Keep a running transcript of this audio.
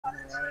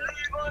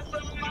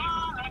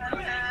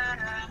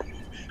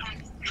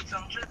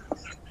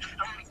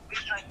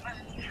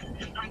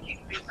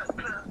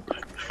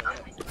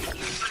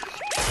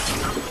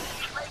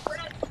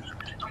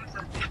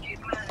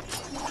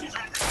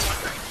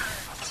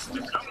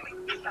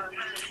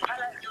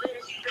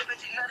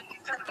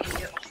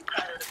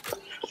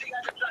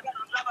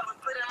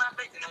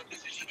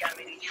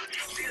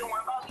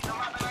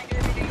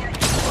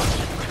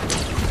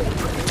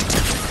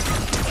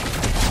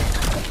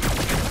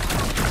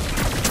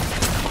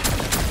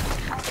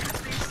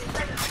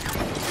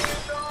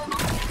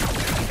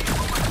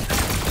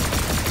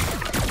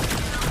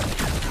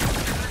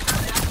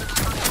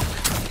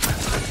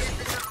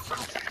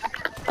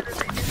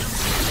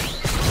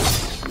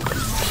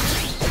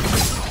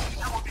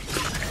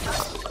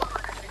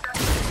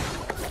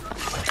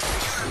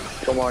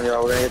Come on,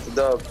 y'all. We're gonna get the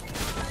dub.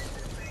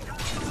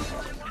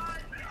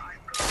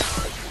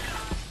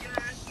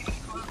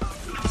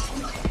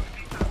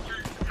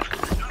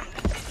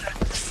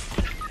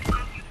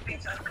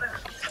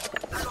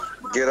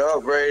 Get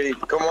up, Brady.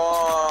 Come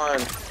on.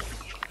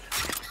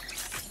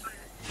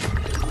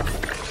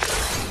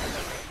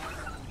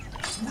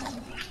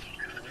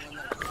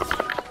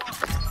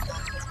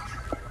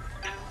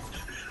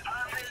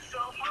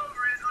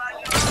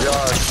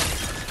 Josh.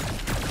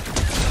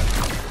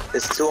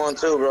 It's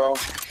 2-on-2, bro.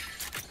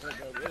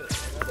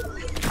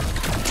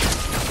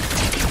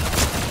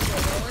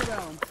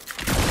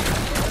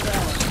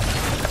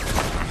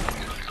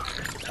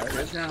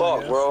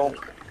 Fuck, bro.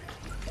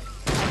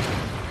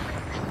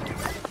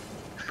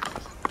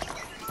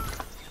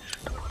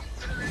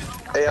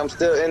 Hey, I'm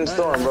still in the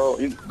storm, bro.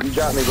 You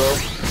got me, bro.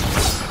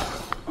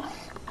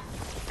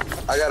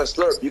 I got a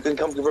slurp. You can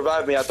come to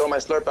revive me. I throw my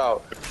slurp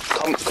out.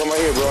 Come right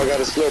here, bro. I got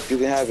a slurp. You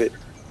can have it.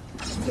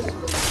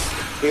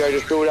 Here, I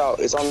just threw it out.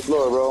 It's on the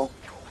floor, bro.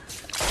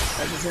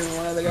 I just hit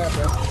one other guy,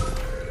 bro.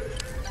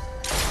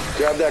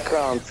 Grab that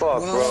crown.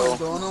 Fuck, bro.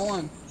 One on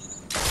one.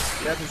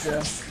 Got this,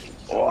 yeah.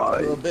 Oh,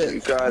 you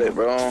got it,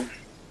 bro.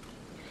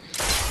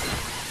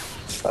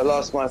 I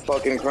lost my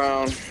fucking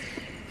crown.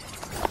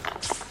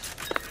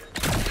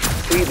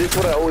 See, this is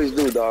what I always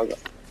do, dog.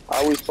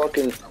 I'll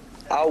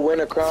win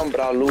a crown, but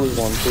I'll lose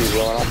one too,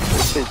 bro.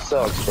 This shit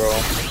sucks, bro.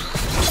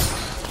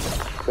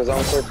 Cause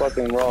I'm so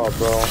fucking raw,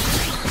 bro.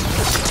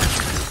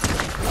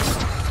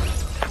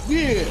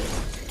 Yeah.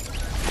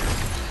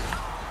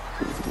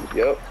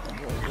 Yep.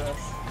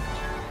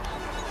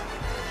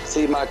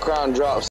 See, my crown drops.